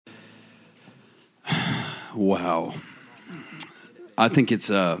Wow. I think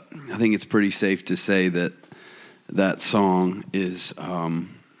it's pretty safe to say that that song is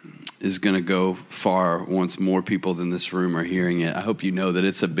going to go far once more people than this room are hearing it. I hope you know that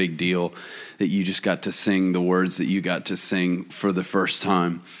it's a big deal that you just got to sing the words that you got to sing for the first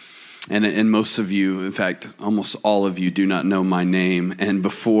time. And most of you, in fact, almost all of you do not know my name. And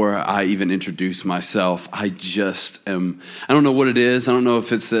before I even introduce myself, I don't know what it is. I don't know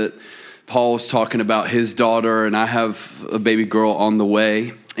if it's that Paul was talking about his daughter, and I have a baby girl on the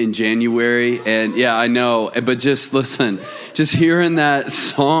way in January. And yeah, I know, but just listen, just hearing that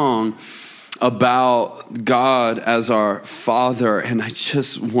song about God as our Father, and I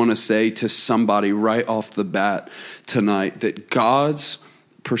just want to say to somebody right off the bat tonight that God's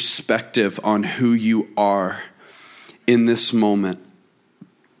perspective on who you are in this moment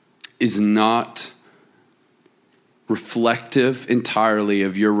is not reflective entirely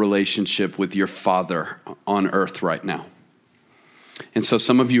of your relationship with your Father on earth right now. And so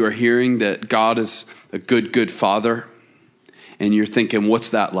some of you are hearing that God is a good Father, and you're thinking,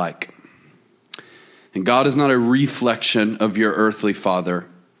 what's that like? And God is not a reflection of your earthly father.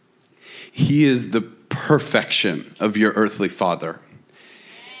 He is the perfection of your earthly father.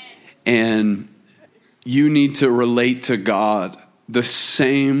 And you need to relate to God the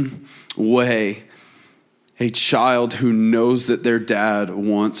same way a child who knows that their dad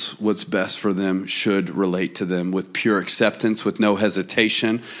wants what's best for them should relate to them, with pure acceptance, with no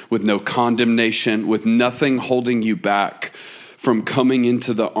hesitation, with no condemnation, with nothing holding you back from coming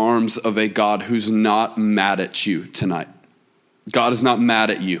into the arms of a God who's not mad at you tonight. God is not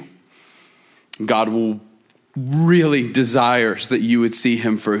mad at you. God really desires that you would see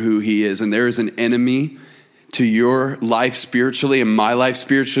him for who he is. And there is an enemy to your life spiritually and my life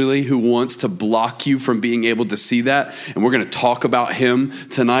spiritually who wants to block you from being able to see that. And we're going to talk about him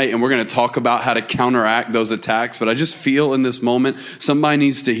tonight, and we're going to talk about how to counteract those attacks. But I just feel in this moment, somebody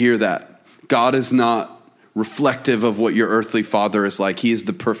needs to hear that. God is not reflective of what your earthly father is like. He is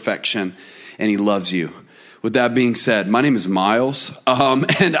the perfection, and he loves you. With that being said, my name is Miles, and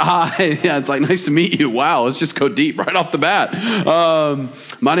it's like, nice to meet you. Wow, let's just go deep right off the bat.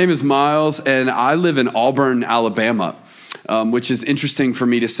 My name is Miles, and I live in Auburn, Alabama, which is interesting for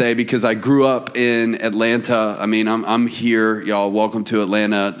me to say because I grew up in Atlanta. I mean, I'm here, y'all. Welcome to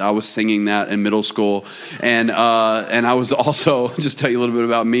Atlanta. I was singing that in middle school, and I was also, just tell you a little bit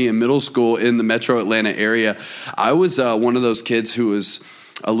about me, in middle school in the metro Atlanta area. I was one of those kids who was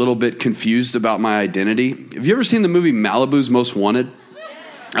a little bit confused about my identity. Have you ever seen the movie Malibu's Most Wanted?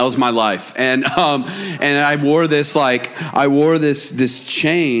 That was my life. And I wore this this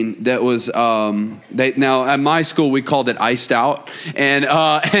chain that was now at my school we called it iced out, and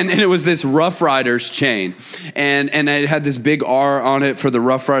it was this Rough Riders chain, and it had this big R on it for the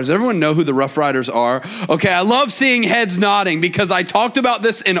Rough Riders. Everyone know who the Rough Riders are? Okay, I love seeing heads nodding because I talked about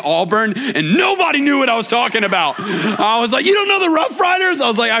this in Auburn and nobody knew what I was talking about. I was like, you don't know the Rough Riders? I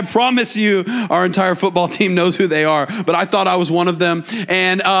was like, I promise you our entire football team knows who they are, but I thought I was one of them.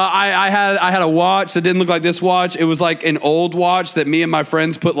 And I had a watch that didn't look like this watch. It was like an old watch that me and my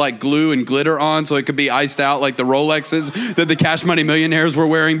friends put like glue and glitter on so it could be iced out, like the Rolexes that the Cash Money millionaires were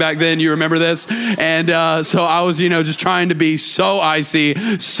wearing back then. You remember this? And so I was, just trying to be so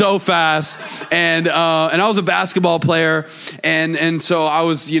icy, so fast. And I was a basketball player, and so I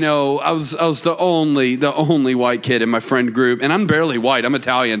was, I was the only white kid in my friend group, and I'm barely white. I'm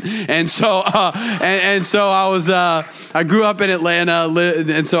Italian, and so I grew up in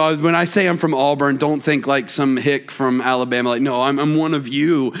Atlanta. And so when I say I'm from Auburn, don't think like some hick from Alabama. Like, no, I'm one of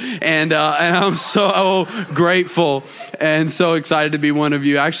you. And I'm so grateful and so excited to be one of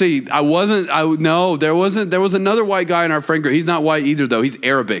you. Actually, there was another white guy in our friend group. He's not white either, though. He's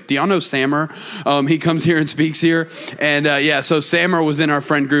Arabic. Do y'all know Sammer? He comes here and speaks here. And so Sammer was in our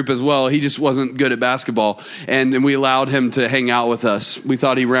friend group as well. He just wasn't good at basketball. And we allowed him to hang out with us. We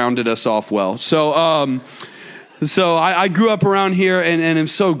thought he rounded us off well. So I grew up around here, and I'm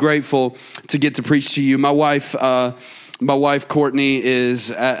so grateful to get to preach to you. My wife Courtney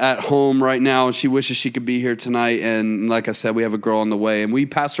is at home right now, and she wishes she could be here tonight. And like I said, we have a girl on the way, and we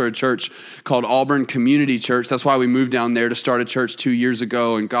pastor a church called Auburn Community Church. That's why we moved down there to start a church 2 years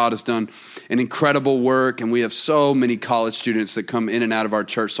ago, and God has done an incredible work, and we have so many college students that come in and out of our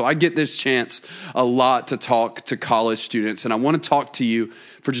church. So I get this chance a lot to talk to college students, and I want to talk to you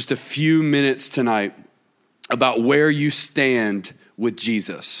for just a few minutes tonight about where you stand with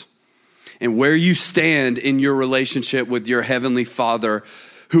Jesus and where you stand in your relationship with your heavenly Father,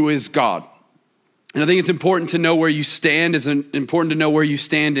 who is God. And I think it's important to know where you stand. It's important to know where you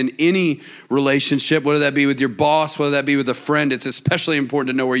stand in any relationship, whether that be with your boss, whether that be with a friend. It's especially important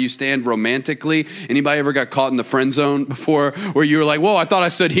to know where you stand romantically. Anybody ever got caught in the friend zone before where you were like, whoa, I thought I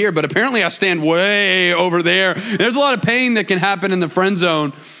stood here, but apparently I stand way over there. There's a lot of pain that can happen in the friend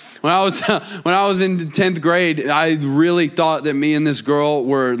zone. When I was in 10th grade, I really thought that me and this girl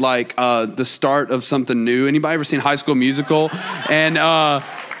were like the start of something new. Anybody ever seen High School Musical? And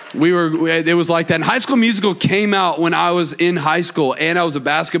it was like that. And High School Musical came out when I was in high school, and I was a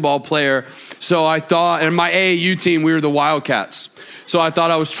basketball player. So I thought, and my AAU team, we were the Wildcats. So I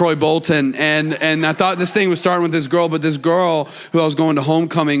thought I was Troy Bolton, and I thought this thing was starting with this girl, but this girl who I was going to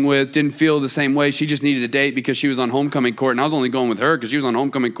homecoming with didn't feel the same way. She just needed a date because she was on homecoming court, and I was only going with her because she was on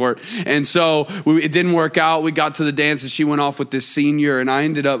homecoming court. And so it didn't work out. We got to the dance, and she went off with this senior, and I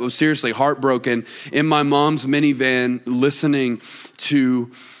ended up seriously heartbroken in my mom's minivan listening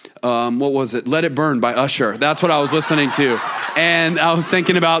to what was it? Let It Burn by Usher. That's what I was listening to. And I was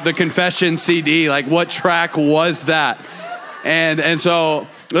thinking about the Confession CD, like what track was that? And so,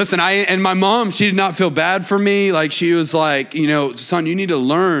 listen, and my mom, she did not feel bad for me. Like she was like, son, you need to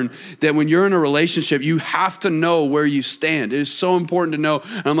learn that when you're in a relationship, you have to know where you stand. It is so important to know.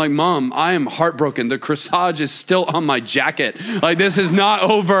 And I'm like, Mom, I am heartbroken. The corsage is still on my jacket. Like this is not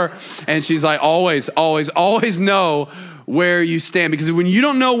over. And she's like, always, always, always know where you stand, because when you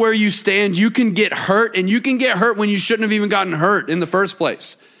don't know where you stand, you can get hurt, and you can get hurt when you shouldn't have even gotten hurt in the first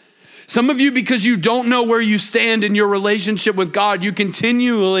place. Some of you, because you don't know where you stand in your relationship with God, you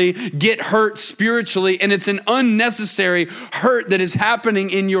continually get hurt spiritually, and it's an unnecessary hurt that is happening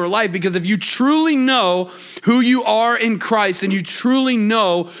in your life. Because if you truly know who you are in Christ, and you truly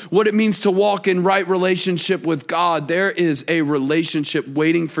know what it means to walk in right relationship with God, there is a relationship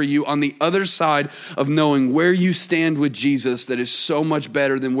waiting for you on the other side of knowing where you stand with Jesus that is so much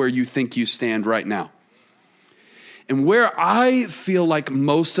better than where you think you stand right now. And where I feel like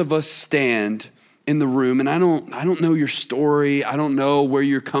most of us stand in the room, and I don't know your story. I don't know where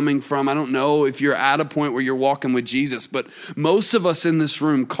you're coming from. I don't know if you're at a point where you're walking with Jesus, but most of us in this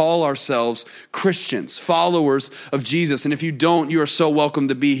room call ourselves Christians, followers of Jesus. And if you don't, you are so welcome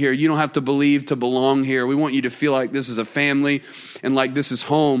to be here. You don't have to believe to belong here. We want you to feel like this is a family and like this is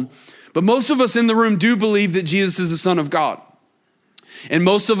home. But most of us in the room do believe that Jesus is the Son of God. And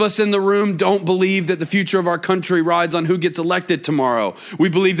most of us in the room don't believe that the future of our country rides on who gets elected tomorrow. We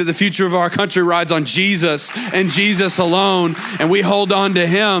believe that the future of our country rides on Jesus and Jesus alone, and we hold on to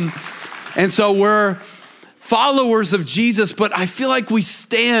him. And so we're followers of Jesus, but I feel like we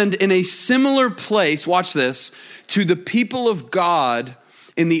stand in a similar place, watch this, to the people of God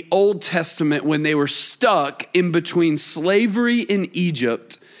in the Old Testament when they were stuck in between slavery in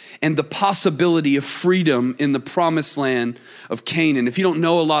Egypt and the possibility of freedom in the promised land of Canaan. If you don't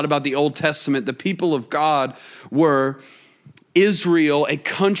know a lot about the Old Testament, the people of God were Israel, a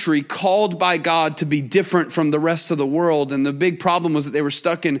country called by God to be different from the rest of the world. And the big problem was that they were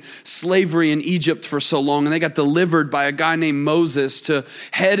stuck in slavery in Egypt for so long, and they got delivered by a guy named Moses to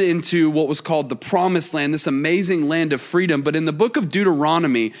head into what was called the Promised Land, this amazing land of freedom. But in the book of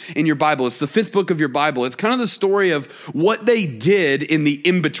Deuteronomy in your Bible, it's the 5th book of your Bible, it's kind of the story of what they did in the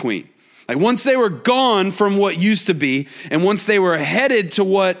in-between. Like once they were gone from what used to be, and once they were headed to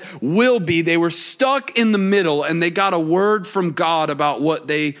what will be, they were stuck in the middle, and they got a word from God about what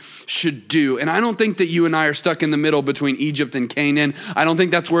they should do. And I don't think that you and I are stuck in the middle between Egypt and Canaan. I don't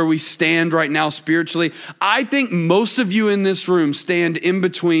think that's where we stand right now spiritually. I think most of you in this room stand in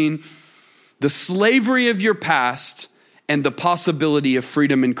between the slavery of your past and the possibility of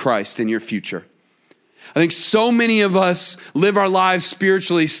freedom in Christ in your future. I think so many of us live our lives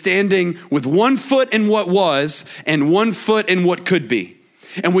spiritually standing with one foot in what was and one foot in what could be.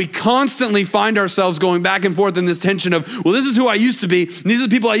 And we constantly find ourselves going back and forth in this tension of, well, this is who I used to be, and these are the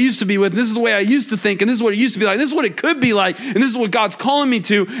people I used to be with, and this is the way I used to think, and this is what it used to be like, this is what it could be like, and this is what God's calling me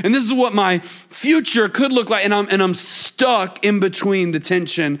to, and this is what my future could look like, and I'm stuck in between the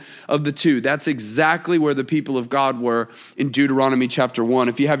tension of the two. That's exactly where the people of God were in Deuteronomy chapter 1.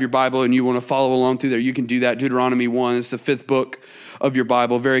 If you have your Bible and you want to follow along through there, you can do that. Deuteronomy 1 is the 5th book of your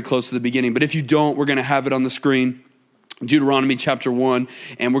Bible, very close to the beginning. But if you don't, we're going to have it on the screen. Deuteronomy chapter 1,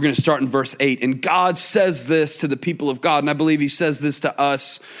 and we're going to start in verse 8. And God says this to the people of God, and I believe he says this to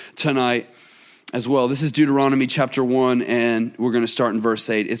us tonight as well. This is Deuteronomy chapter 1, and we're going to start in verse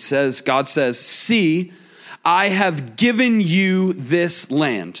 8. It says, God says, "See, I have given you this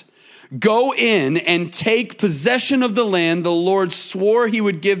land. Go in and take possession of the land the Lord swore he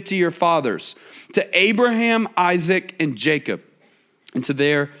would give to your fathers, to Abraham, Isaac, and Jacob, and to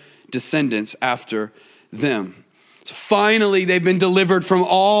their descendants after them." So finally, they've been delivered from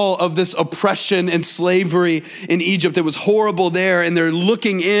all of this oppression and slavery in Egypt. It was horrible there, and they're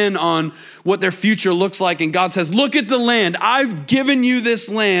looking in on what their future looks like. And God says, look at the land. I've given you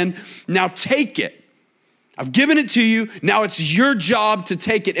this land. Now take it. I've given it to you. Now it's your job to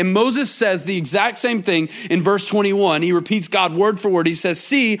take it. And Moses says the exact same thing in verse 21. He repeats God word for word. He says,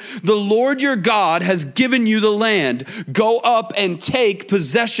 see, the Lord your God has given you the land. Go up and take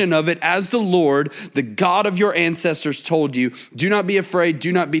possession of it as the Lord, the God of your ancestors told you. Do not be afraid.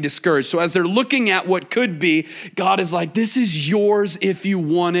 Do not be discouraged. So as they're looking at what could be, God is like, this is yours if you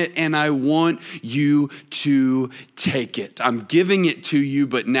want it, and I want you to take it. I'm giving it to you,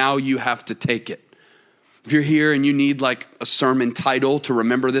 but now you have to take it. If you're here and you need like a sermon title to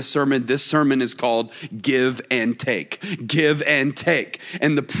remember this sermon is called Give and Take. Give and take.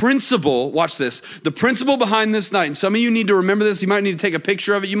 And the principle, watch this, the principle behind this night, and some of you need to remember this, you might need to take a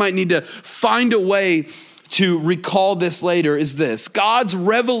picture of it, you might need to find a way to recall this later, is this: God's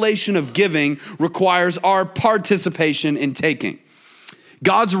revelation of giving requires our participation in taking.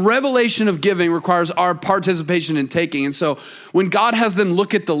 God's revelation of giving requires our participation in taking. And so when God has them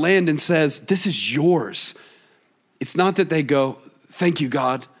look at the land and says, this is yours, it's not that they go, thank you,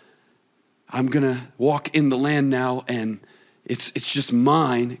 God. I'm going to walk in the land now and it's just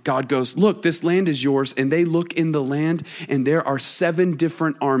mine. God goes, look, this land is yours. And they look in the land and there are 7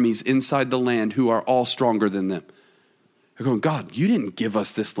 different armies inside the land who are all stronger than them. They're going, God, you didn't give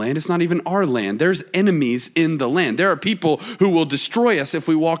us this land. It's not even our land. There's enemies in the land. There are people who will destroy us if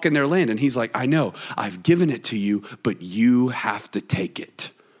we walk in their land. And he's like, I know, I've given it to you, but you have to take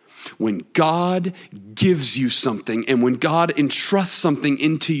it. When God gives you something and when God entrusts something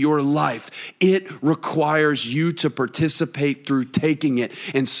into your life, it requires you to participate through taking it.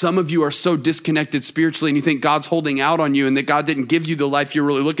 And some of you are so disconnected spiritually and you think God's holding out on you and that God didn't give you the life you're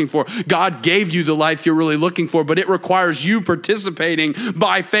really looking for. God gave you the life you're really looking for, but it requires you participating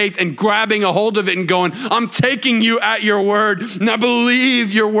by faith and grabbing a hold of it and going, I'm taking you at your word and I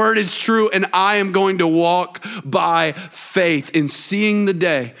believe your word is true and I am going to walk by faith in seeing the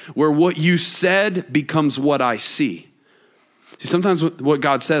day where what you said becomes what I see. See, sometimes what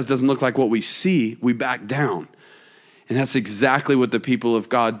God says doesn't look like what we see. We back down. And that's exactly what the people of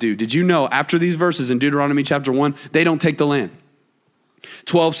God do. Did you know after these verses in Deuteronomy chapter 1, they don't take the land.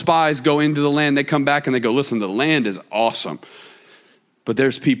 12 spies go into the land. They come back and they go, listen, the land is awesome. But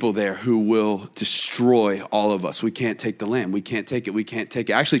there's people there who will destroy all of us. We can't take the land. We can't take it. We can't take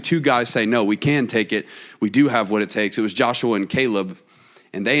it. Actually, 2 guys say, no, we can take it. We do have what it takes. It was Joshua and Caleb.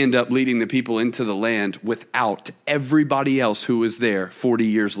 And they end up leading the people into the land without everybody else who was there 40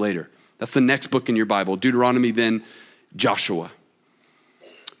 years later. That's the next book in your Bible. Deuteronomy, then Joshua.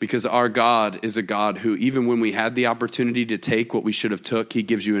 Because our God is a God who, even when we had the opportunity to take what we should have took, he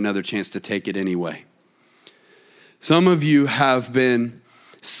gives you another chance to take it anyway. Some of you have been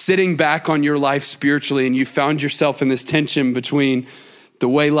sitting back on your life spiritually and you found yourself in this tension between the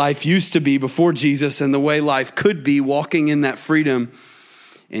way life used to be before Jesus and the way life could be, walking in that freedom.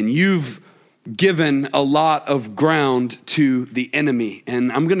 And you've given a lot of ground to the enemy.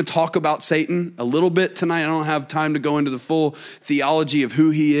 And I'm going to talk about Satan a little bit tonight. I don't have time to go into the full theology of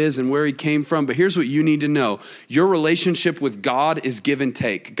who he is and where he came from. But here's what you need to know. Your relationship with God is give and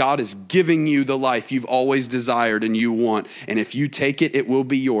take. God is giving you the life you've always desired and you want. And if you take it, it will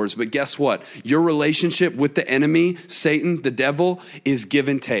be yours. But guess what? Your relationship with the enemy, Satan, the devil, is give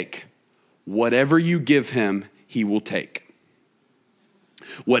and take. Whatever you give him, he will take.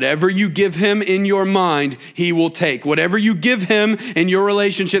 Whatever you give him in your mind, he will take. Whatever you give him in your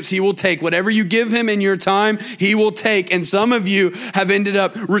relationships, he will take. Whatever you give him in your time, he will take. And some of you have ended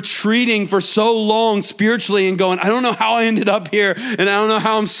up retreating for so long spiritually and going, I don't know how I ended up here. And I don't know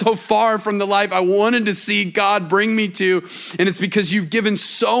how I'm so far from the life I wanted to see God bring me to. And it's because you've given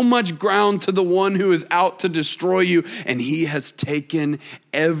so much ground to the one who is out to destroy you. And he has taken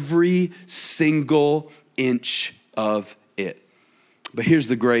every single inch of it. But here's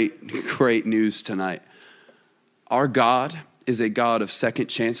the great news tonight. Our God is a God of second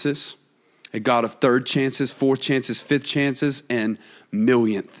chances, a God of third chances, fourth chances, fifth chances, and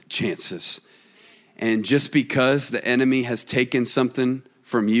millionth chances. And just because the enemy has taken something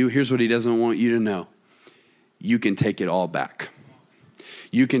from you, here's what he doesn't want you to know. You can take it all back.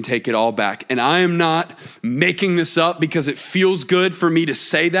 You can take it all back. And I am not making this up because it feels good for me to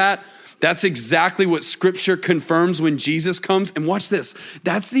say that. That's exactly what Scripture confirms when Jesus comes. And watch this.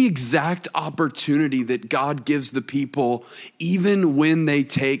 That's the exact opportunity that God gives the people even when they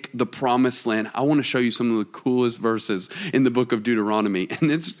take the promised land. I want to show you some of the coolest verses in the book of Deuteronomy.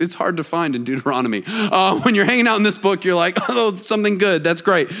 And it's hard to find in Deuteronomy. When you're hanging out in this book, you're like, oh, it's something good. That's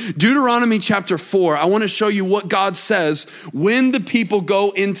great. Deuteronomy chapter 4, I want to show you what God says when the people go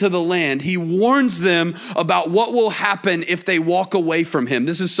into the land. He warns them about what will happen if they walk away from him.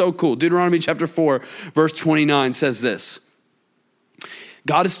 This is so cool. Deuteronomy chapter 4, verse 29 says this.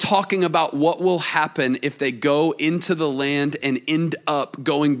 God is talking about what will happen if they go into the land and end up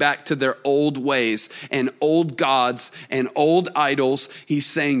going back to their old ways and old gods and old idols. He's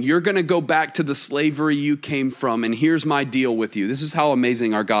saying, you're going to go back to the slavery you came from. And here's my deal with you. This is how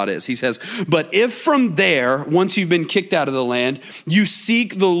amazing our God is. He says, but if from there, once you've been kicked out of the land, you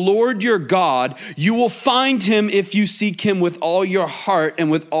seek the Lord your God, you will find him if you seek him with all your heart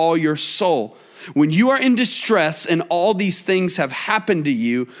and with all your soul. When you are in distress and all these things have happened to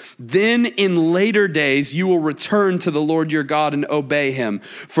you, then in later days you will return to the Lord your God and obey him.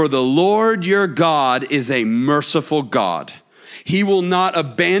 For the Lord your God is a merciful God. He will not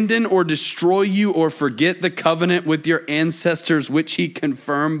abandon or destroy you or forget the covenant with your ancestors, which he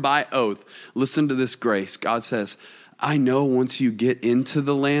confirmed by oath. Listen to this grace. God says, I know once you get into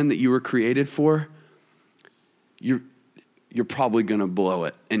the land that you were created for, you're probably going to blow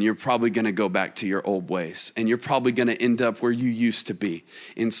it, and you're probably going to go back to your old ways, and you're probably going to end up where you used to be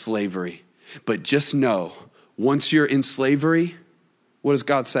in slavery. But just know, once you're in slavery, what does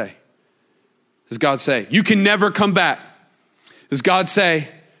God say? Does God say, you can never come back? Does God say,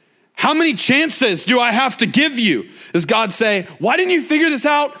 how many chances do I have to give you? Does God say, why didn't you figure this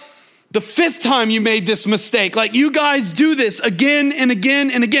out the fifth time you made this mistake? Like, you guys do this again and again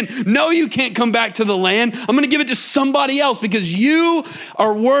and again. No, you can't come back to the land. I'm going to give it to somebody else because you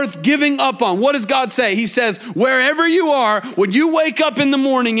are worth giving up on. What does God say? He says, wherever you are, when you wake up in the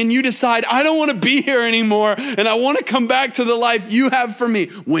morning and you decide, I don't want to be here anymore and I want to come back to the life you have for me.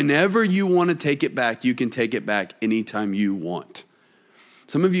 Whenever you want to take it back, you can take it back anytime you want.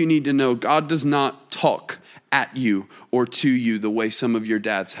 Some of you need to know God does not talk at you or to you the way some of your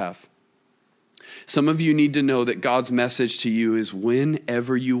dads have. Some of you need to know that God's message to you is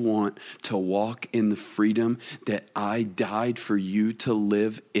whenever you want to walk in the freedom that I died for you to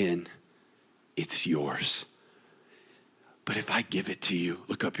live in, it's yours. But if I give it to you,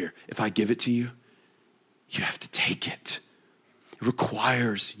 look up here, if I give it to you, you have to take it. It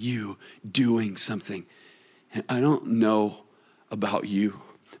requires you doing something. And I don't know about you,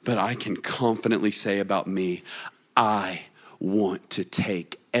 but I can confidently say about me, I want to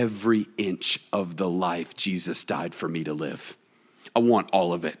take every inch of the life Jesus died for me to live. I want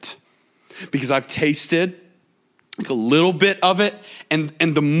all of it because I've tasted like a little bit of it. And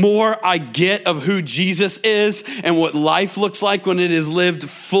the more I get of who Jesus is and what life looks like when it is lived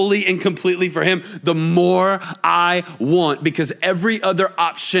fully and completely for him, the more I want, because every other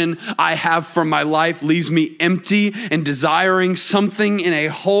option I have for my life leaves me empty and desiring something in a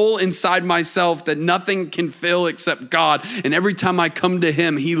hole inside myself that nothing can fill except God. And every time I come to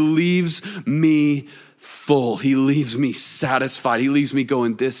him, he leaves me full. He leaves me satisfied. He leaves me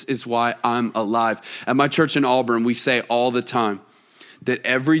going, this is why I'm alive. At my church in Auburn, we say all the time that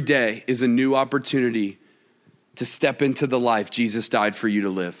every day is a new opportunity to step into the life Jesus died for you to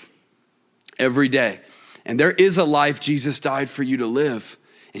live. Every day. And there is a life Jesus died for you to live,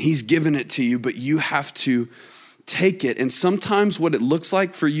 and he's given it to you, but you have to take it. And sometimes what it looks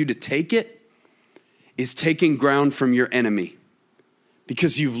like for you to take it is taking ground from your enemy.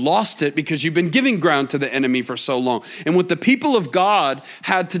 Because you've lost it, because you've been giving ground to the enemy for so long. And what the people of God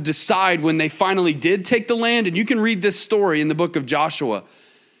had to decide when they finally did take the land, and you can read this story in the book of Joshua,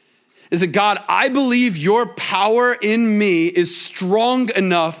 is that God, I believe your power in me is strong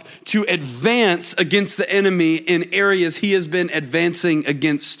enough to advance against the enemy in areas he has been advancing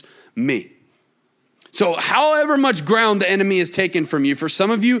against me. So however much ground the enemy has taken from you, for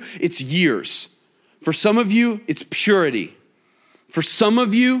some of you, it's years. For some of you, it's purity. For some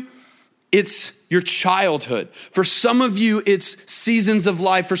of you, it's your childhood. For some of you, it's seasons of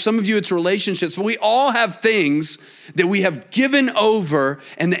life. For some of you, it's relationships. But we all have things that we have given over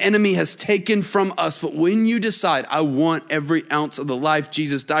and the enemy has taken from us. But when you decide, I want every ounce of the life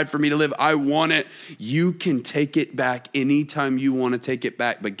Jesus died for me to live, I want it, you can take it back anytime you want to take it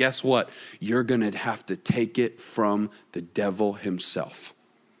back. But guess what? You're going to have to take it from the devil himself.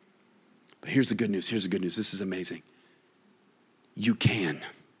 But here's the good news. Here's the good news. This is amazing. You can.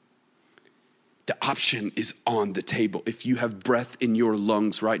 The option is on the table. If you have breath in your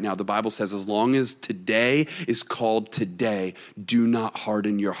lungs right now, the Bible says as long as today is called today, do not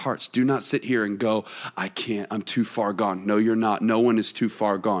harden your hearts. Do not sit here and go, I can't, I'm too far gone. No, you're not. No one is too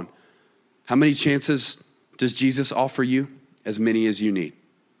far gone. How many chances does Jesus offer you? As many as you need.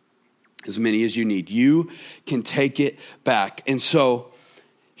 As many as you need. You can take it back. And so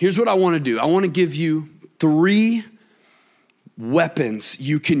here's what I want to do. I want to give you 3 weapons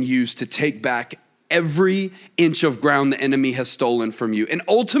you can use to take back every inch of ground the enemy has stolen from you. And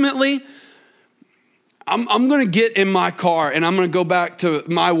ultimately, I'm going to get in my car and I'm going to go back to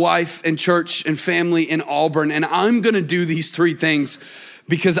my wife and church and family in Auburn. And I'm going to do these 3 things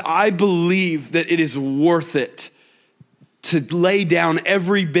because I believe that it is worth it to lay down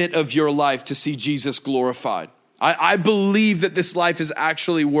every bit of your life to see Jesus glorified. I believe that this life is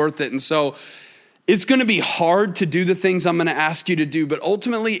actually worth it. And so it's going to be hard to do the things I'm going to ask you to do, but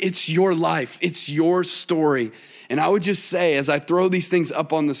ultimately it's your life. It's your story. And I would just say, as I throw these things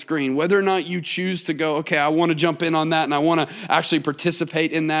up on the screen, whether or not you choose to go, okay, I want to jump in on that and I want to actually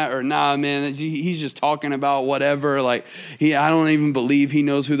participate in that, or nah, man, he's just talking about whatever. Like, I don't even believe he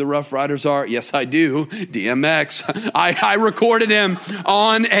knows who the Rough Riders are. Yes, I do. DMX. I recorded him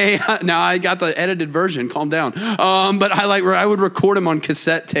on now I got the edited version, calm down. But I would record him on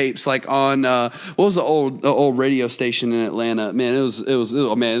cassette tapes, like on, what was the old radio station in Atlanta? Man, this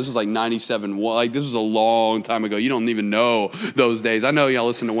was like 97. Like, this was a long time ago. You don't even know those days. I know y'all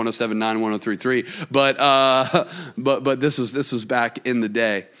listen to 107.9 and 103.3, but this was back in the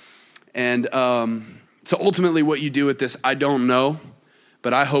day. And so ultimately what you do with this, I don't know,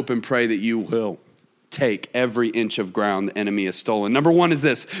 but I hope and pray that you will take every inch of ground the enemy has stolen. Number 1 is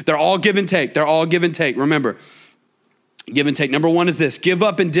this. They're all give and take. They're all give and take. Remember, give and take. Number 1 is this. Give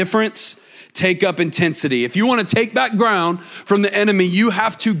up indifference. Take up intensity. If you want to take back ground from the enemy, you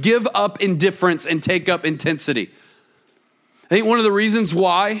have to give up indifference and take up intensity. I think one of the reasons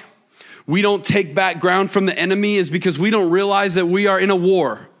why we don't take back ground from the enemy is because we don't realize that we are in a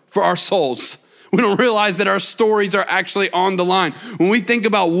war for our souls. We don't realize that our stories are actually on the line. When we think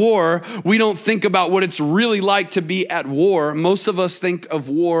about war, we don't think about what it's really like to be at war. Most of us think of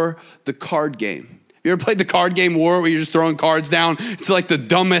war, the card game. You ever played the card game War where you're just throwing cards down? It's like the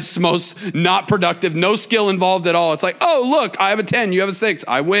dumbest, most not productive, no skill involved at all. It's like, oh, look, I have a 10, you have a 6,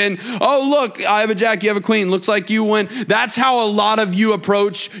 I win. Oh, look, I have a jack, you have a queen. Looks like you win. That's how a lot of you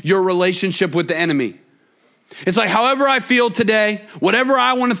approach your relationship with the enemy. It's like, however I feel today, whatever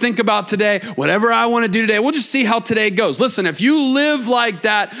I want to think about today, whatever I want to do today, we'll just see how today goes. Listen, if you live like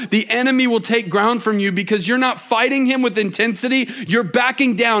that, the enemy will take ground from you because you're not fighting him with intensity. You're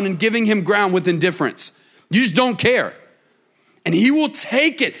backing down and giving him ground with indifference. You just don't care. And he will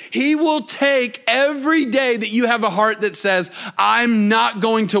take it. He will take every day that you have a heart that says, I'm not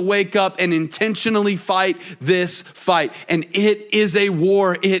going to wake up and intentionally fight this fight. And it is a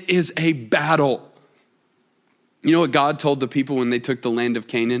war. It is a battle. You know what God told the people when they took the land of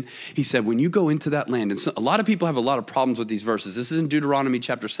Canaan? He said, when you go into that land, and so, a lot of people have a lot of problems with these verses. This is in Deuteronomy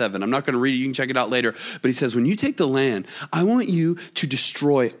chapter 7. I'm not going to read it. You can check it out later. But he says, when you take the land, I want you to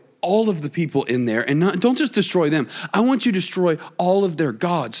destroy all of the people in there, and don't just destroy them. I want you to destroy all of their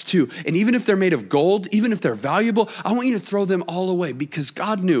gods too. And even if they're made of gold, even if they're valuable, I want you to throw them all away, because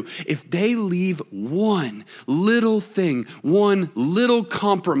God knew if they leave one little thing, one little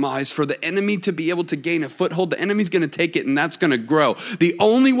compromise for the enemy to be able to gain a foothold, the enemy's going to take it and that's going to grow. The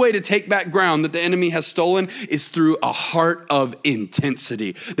only way to take back ground that the enemy has stolen is through a heart of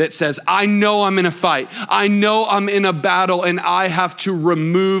intensity that says, I know I'm in a fight. I know I'm in a battle, and I have to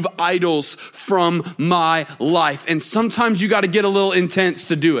remove idols from my life. And sometimes you got to get a little intense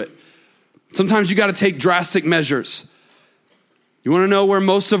to do it. Sometimes you got to take drastic measures. You want to know where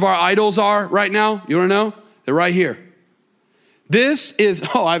most of our idols are right now? You want to know? They're right here. This is,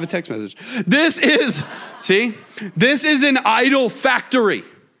 I have a text message. This is an idol factory.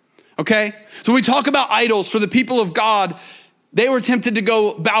 Okay? So we talk about idols for the people of God. They were tempted to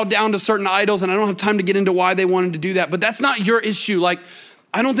go bow down to certain idols, and I don't have time to get into why they wanted to do that, but that's not your issue. Like,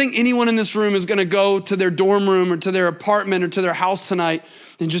 I don't think anyone in this room is going to go to their dorm room or to their apartment or to their house tonight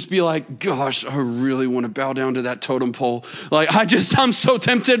and just be like, gosh, I really want to bow down to that totem pole. Like, I'm so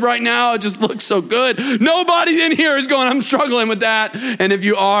tempted right now. It just looks so good. Nobody in here is going, I'm struggling with that. And if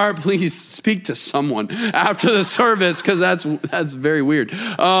you are, please speak to someone after the service, because that's very weird.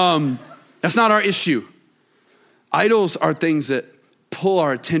 That's not our issue. Idols are things that pull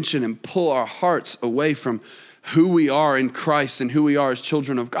our attention and pull our hearts away from who we are in Christ and who we are as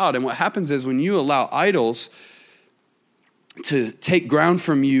children of God. And what happens is when you allow idols to take ground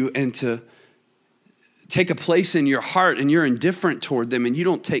from you and to take a place in your heart and you're indifferent toward them and you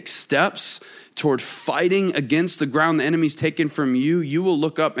don't take steps toward fighting against the ground the enemy's taken from you, you will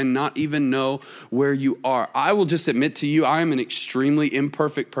look up and not even know where you are. I will just admit to you, I am an extremely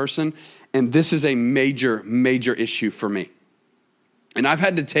imperfect person, and this is a major, major issue for me. And I've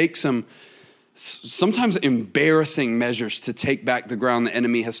had to take some sometimes embarrassing measures to take back the ground the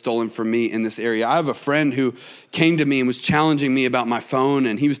enemy has stolen from me in this area. I have a friend who came to me and was challenging me about my phone,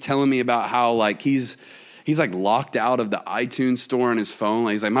 and he was telling me about how like he's like locked out of the iTunes store on his phone.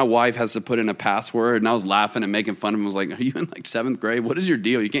 Like, he's like, my wife has to put in a password. And I was laughing and making fun of him. I was like, are you in like 7th grade? What is your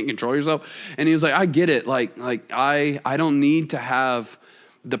deal? You can't control yourself? And he was like, I get it. Like I don't need to have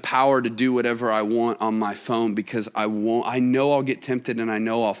the power to do whatever I want on my phone because I know I'll get tempted and I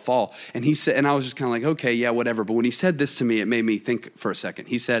know I'll fall. And he said, and I was just kind of like, okay, yeah, whatever. But when he said this to me, it made me think for a second.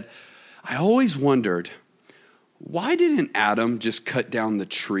 He said, I always wondered, why didn't Adam just cut down the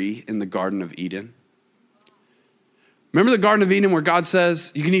tree in the Garden of Eden? Remember the Garden of Eden where God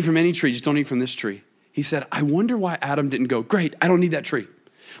says, you can eat from any tree, just don't eat from this tree. He said, I wonder why Adam didn't go, great, I don't need that tree.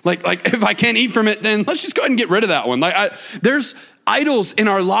 Like if I can't eat from it, then let's just go ahead and get rid of that one. There's idols in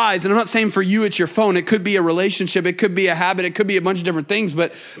our lives, and I'm not saying for you it's your phone. It could be a relationship. It could be a habit. It could be a bunch of different things,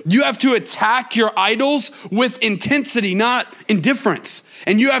 but you have to attack your idols with intensity, not indifference.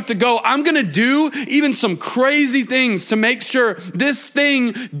 And you have to go, I'm going to do even some crazy things to make sure this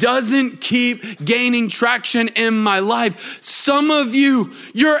thing doesn't keep gaining traction in my life. Some of you,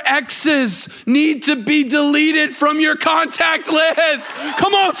 your exes need to be deleted from your contact list.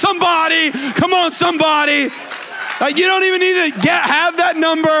 Come on, somebody. Come on, somebody. You don't even need to have that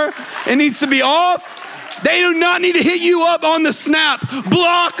number. It needs to be off. They do not need to hit you up on the snap.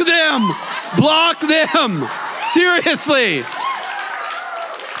 Block them. Block them. Seriously.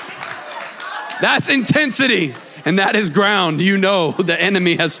 That's intensity. And that is ground you know the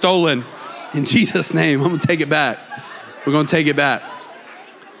enemy has stolen. In Jesus' name, I'm going to take it back. We're going to take it back.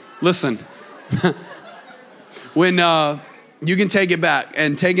 Listen. When you can take it back,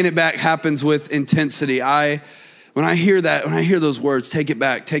 and taking it back happens with intensity. When I hear those words, take it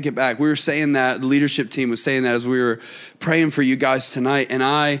back, we were saying that, the leadership team was saying that as we were praying for you guys tonight. And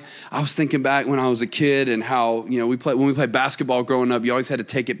I was thinking back when I was a kid and how, when we played basketball growing up, you always had to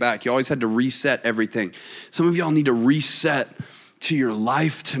take it back. You always had to reset everything. Some of y'all need to reset to your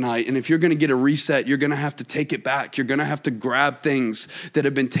life tonight. And if you're going to get a reset, you're going to have to take it back. You're going to have to grab things that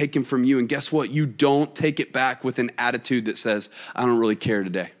have been taken from you. And guess what? You don't take it back with an attitude that says, I don't really care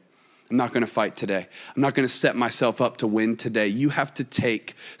today. I'm not going to fight today. I'm not going to set myself up to win today. You have to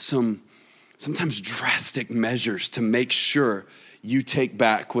take sometimes drastic measures to make sure you take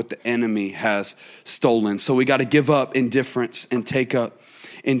back what the enemy has stolen. So we got to give up indifference and take up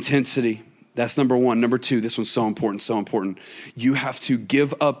intensity. That's number one. Number two, this one's so important, so important. You have to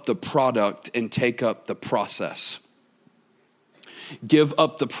give up the product and take up the process. Give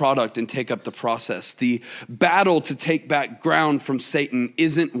up the product and take up the process. The battle to take back ground from Satan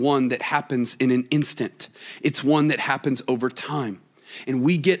isn't one that happens in an instant. It's one that happens over time. And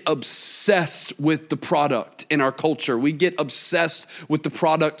we get obsessed with the product in our culture. We get obsessed with the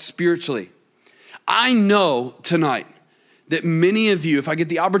product spiritually. I know tonight that many of you, if I get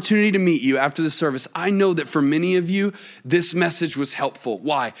the opportunity to meet you after the service, I know that for many of you, this message was helpful.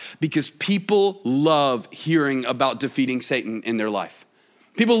 Why? Because people love hearing about defeating Satan in their life.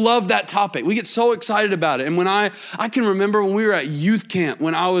 People love that topic. We get so excited about it. And when I can remember when we were at youth camp,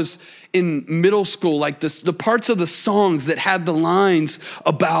 when I was in middle school, like the parts of the songs that had the lines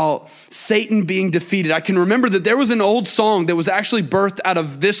about Satan being defeated. I can remember that there was an old song that was actually birthed out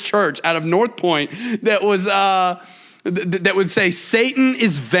of this church, out of North Point, that was that would say, Satan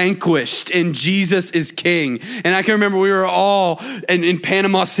is vanquished and Jesus is king. And I can remember we were all in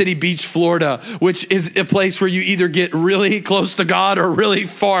Panama City Beach, Florida, which is a place where you either get really close to God or really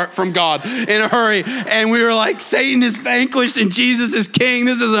far from God in a hurry. And we were like, Satan is vanquished and Jesus is king.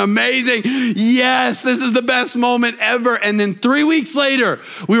 This is amazing. Yes, this is the best moment ever. And then 3 weeks later,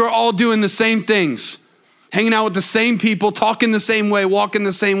 we were all doing the same things. Hanging out with the same people, talking the same way, walking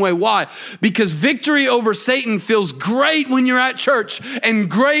the same way. Why? Because victory over Satan feels great when you're at church and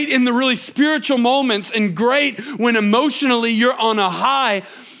great in the really spiritual moments and great when emotionally you're on a high.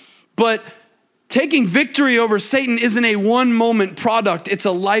 But taking victory over Satan isn't a one-moment product. It's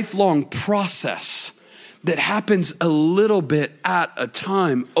a lifelong process that happens a little bit at a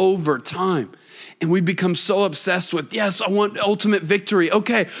time, over time. And we become so obsessed with, yes, I want ultimate victory.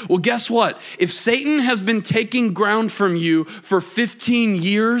 Okay, well, guess what? If Satan has been taking ground from you for 15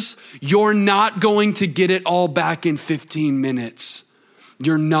 years, you're not going to get it all back in 15 minutes.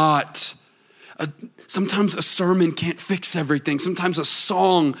 You're not. Sometimes a sermon can't fix everything. Sometimes a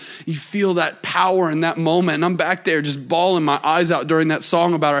song, you feel that power in that moment. And I'm back there just bawling my eyes out during that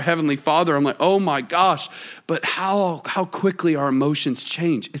song about our Heavenly Father. I'm like, oh my gosh. But how quickly our emotions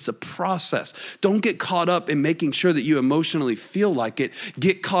change. It's a process. Don't get caught up in making sure that you emotionally feel like it.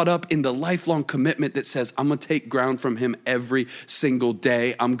 Get caught up in the lifelong commitment that says, I'm going to take ground from him every single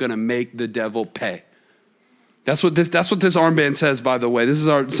day. I'm going to make the devil pay. That's what this armband says, by the way. This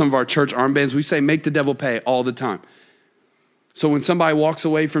is some of our church armbands. We say, make the devil pay all the time. So when somebody walks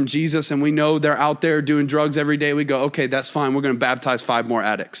away from Jesus and we know they're out there doing drugs every day, we go, okay, that's fine. We're going to baptize 5 more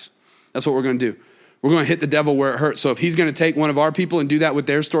addicts. That's what we're going to do. We're going to hit the devil where it hurts. So if he's going to take one of our people and do that with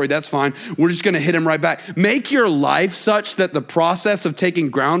their story, that's fine. We're just going to hit him right back. Make your life such that the process of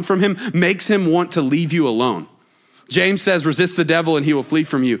taking ground from him makes him want to leave you alone. James says, resist the devil and he will flee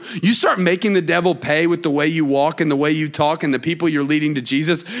from you. You start making the devil pay with the way you walk and the way you talk and the people you're leading to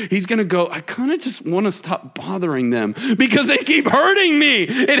Jesus, he's going to go, I kind of just want to stop bothering them because they keep hurting me.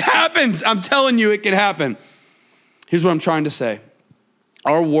 It happens. I'm telling you, it can happen. Here's what I'm trying to say.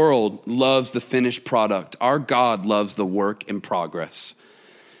 Our world loves the finished product. Our God loves the work in progress.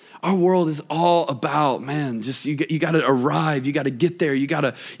 Our world is all about, man, just you got to arrive. You got to get there. You got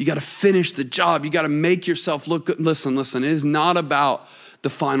to finish the job. You got to make yourself look good. Listen, it is not about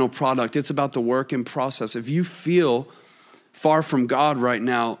the final product. It's about the work in process. If you feel far from God right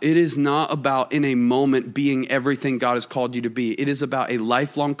now, it is not about in a moment being everything God has called you to be. It is about a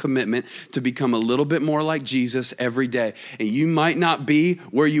lifelong commitment to become a little bit more like Jesus every day. And you might not be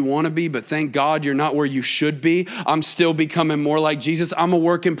where you want to be, but thank God you're not where you should be. I'm still becoming more like Jesus. I'm a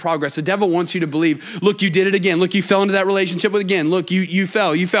work in progress. The devil wants you to believe, look, you did it again. Look, you fell into that relationship again. Look, you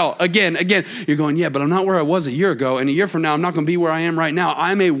fell again. You're going, yeah, but I'm not where I was a year ago. And a year from now, I'm not going to be where I am right now.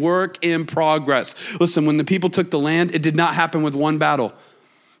 I'm a work in progress. Listen, when the people took the land, it did not happen with one battle.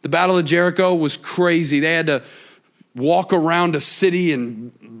 The Battle of Jericho was crazy. They had to walk around a city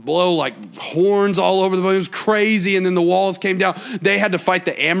and blow like horns all over the place. It was crazy. And then the walls came down. They had to fight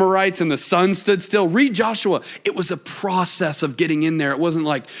the Amorites and the sun stood still. Read Joshua. It was a process of getting in there. It wasn't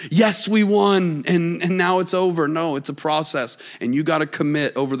like, yes, we won and now it's over. No, it's a process. And you got to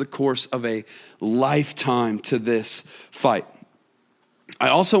commit over the course of a lifetime to this fight. I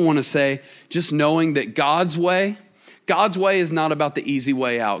also want to say, just knowing that God's way is not about the easy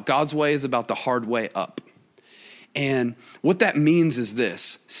way out. God's way is about the hard way up. And what that means is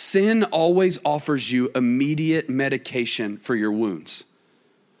this: sin always offers you immediate medication for your wounds.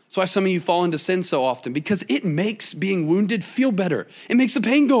 That's why some of you fall into sin so often, because it makes being wounded feel better. It makes the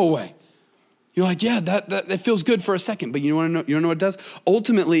pain go away. You're like, yeah, that feels good for a second, but you want to know what it does?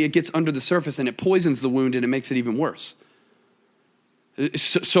 Ultimately, it gets under the surface and it poisons the wound and it makes it even worse.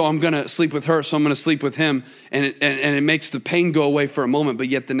 So I'm going to sleep with her, so I'm going to sleep with him, and it makes the pain go away for a moment, but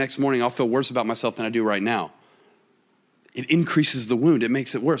yet the next morning I'll feel worse about myself than I do right now. It increases the wound. It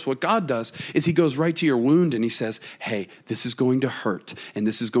makes it worse. What God does is he goes right to your wound and he says, hey, this is going to hurt, and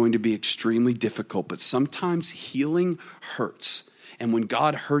this is going to be extremely difficult, but sometimes healing hurts. And when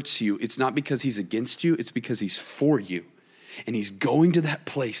God hurts you, it's not because he's against you, it's because he's for you. And he's going to that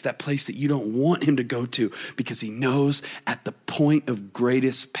place that you don't want him to go to, because he knows at the point of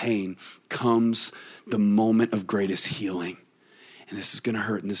greatest pain comes the moment of greatest healing. And this is going to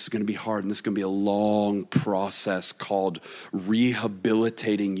hurt, and this is going to be hard, and this is going to be a long process called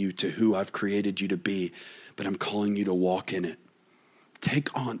rehabilitating you to who I've created you to be. But I'm calling you to walk in it.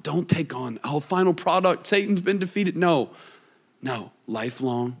 Don't take on, final product, Satan's been defeated. No,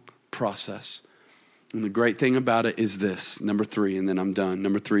 lifelong process. And the great thing about it is this, number 3, and then I'm done.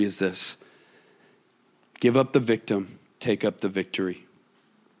 Number 3 is this: give up the victim, take up the victory.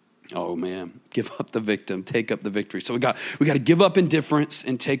 Oh man, give up the victim, take up the victory. So we got to give up indifference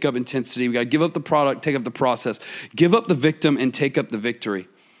and take up intensity. We got to give up the product, take up the process. Give up the victim and take up the victory.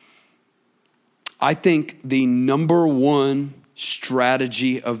 I think the number one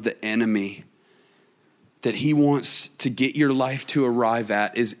strategy of the enemy that he wants to get your life to arrive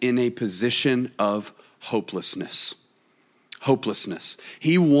at is in a position of hopelessness. Hopelessness.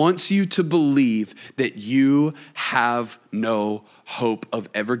 He wants you to believe that you have no hope of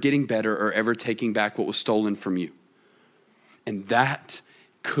ever getting better or ever taking back what was stolen from you. And that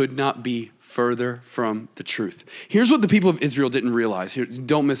could not be further from the truth. Here's what the people of Israel didn't realize. Here,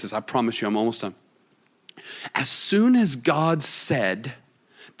 don't miss this. I promise you, I'm almost done. As soon as God said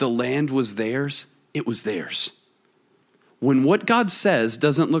the land was theirs, it was theirs. When what God says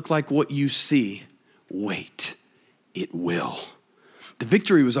doesn't look like what you see, wait, it will. The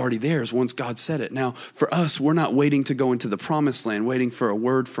victory was already theirs once God said it. Now, for us, we're not waiting to go into the promised land, waiting for a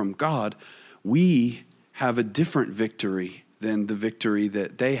word from God. We have a different victory than the victory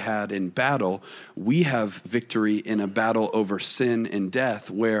that they had in battle. We have victory in a battle over sin and death,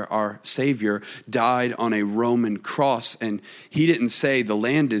 where our Savior died on a Roman cross, and he didn't say the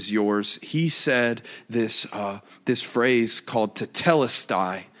land is yours. He said this phrase called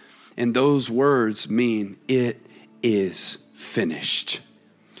tetelestai, and those words mean it is finished.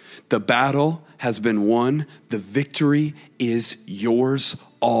 The battle has been won. The victory is yours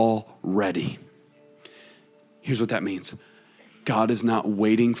already. Here's what that means. God is not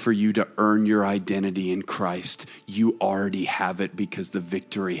waiting for you to earn your identity in Christ. You already have it because the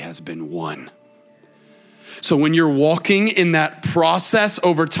victory has been won. So when you're walking in that process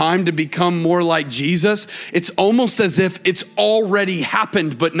over time to become more like Jesus, it's almost as if it's already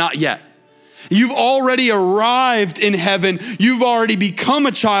happened, but not yet. You've already arrived in heaven. You've already become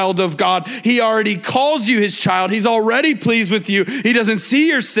a child of God. He already calls you his child. He's already pleased with you. He doesn't see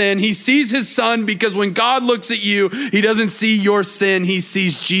your sin. He sees his son, because when God looks at you, he doesn't see your sin. He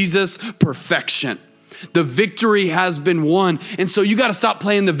sees Jesus' perfection. The victory has been won. And so you got to stop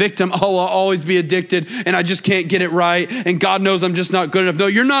playing the victim. Oh, I'll always be addicted and I just can't get it right. And God knows I'm just not good enough. No,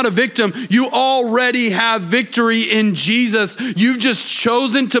 you're not a victim. You already have victory in Jesus. You've just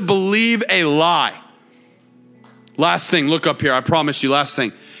chosen to believe a lie. Last thing, look up here. I promise you, last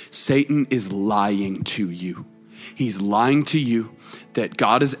thing. Satan is lying to you. He's lying to you that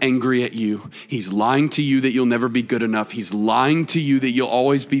God is angry at you. He's lying to you that you'll never be good enough. He's lying to you that you'll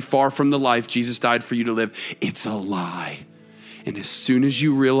always be far from the life Jesus died for you to live. It's a lie. And as soon as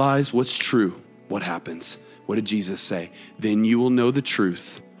you realize what's true, what happens? What did Jesus say? Then you will know the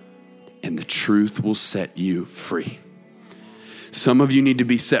truth, and the truth will set you free. Some of you need to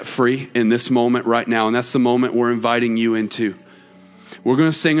be set free in this moment right now, and that's the moment we're inviting you into. We're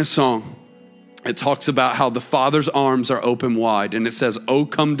going to sing a song. It talks about how the Father's arms are open wide, and it says, "Oh,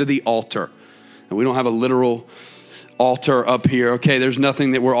 come to the altar." And we don't have a literal altar up here. Okay, there's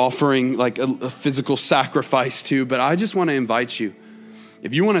nothing that we're offering like a physical sacrifice to, but I just want to invite you.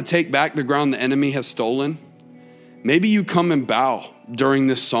 If you want to take back the ground the enemy has stolen, maybe you come and bow during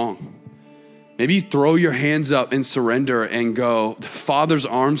this song. Maybe you throw your hands up in surrender and go, the Father's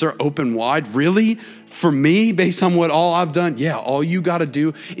arms are open wide. Really? For me, based on what all I've done? Yeah, all you got to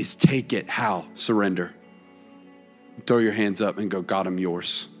do is take it. How? Surrender. Throw your hands up and go, God, I'm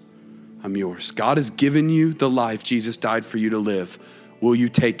yours. I'm yours. God has given you the life Jesus died for you to live. Will you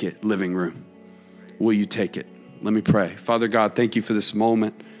take it, living room? Will you take it? Let me pray. Father God, thank you for this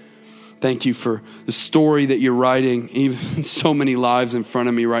moment. Thank you for the story that you're writing, even so many lives in front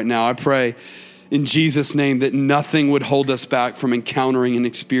of me right now. I pray in Jesus' name that nothing would hold us back from encountering and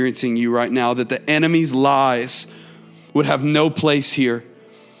experiencing you right now, that the enemy's lies would have no place here.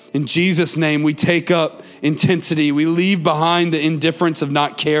 In Jesus' name, we take up intensity. We leave behind the indifference of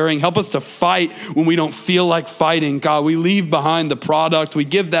not caring. Help us to fight when we don't feel like fighting. God, we leave behind the product. We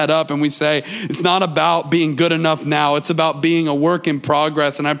give that up and we say, it's not about being good enough now. It's about being a work in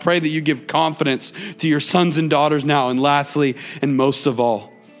progress. And I pray that you give confidence to your sons and daughters now. And lastly, and most of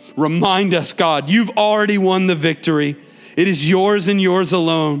all, remind us, God, you've already won the victory. It is yours and yours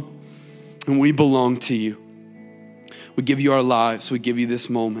alone. And we belong to you. We give you our lives. We give you this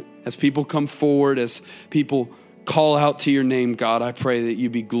moment. As people come forward, as people call out to your name, God, I pray that you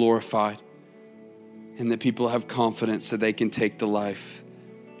be glorified and that people have confidence that they can take the life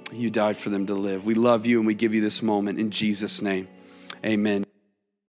you died for them to live. We love you and we give you this moment in Jesus' name. Amen.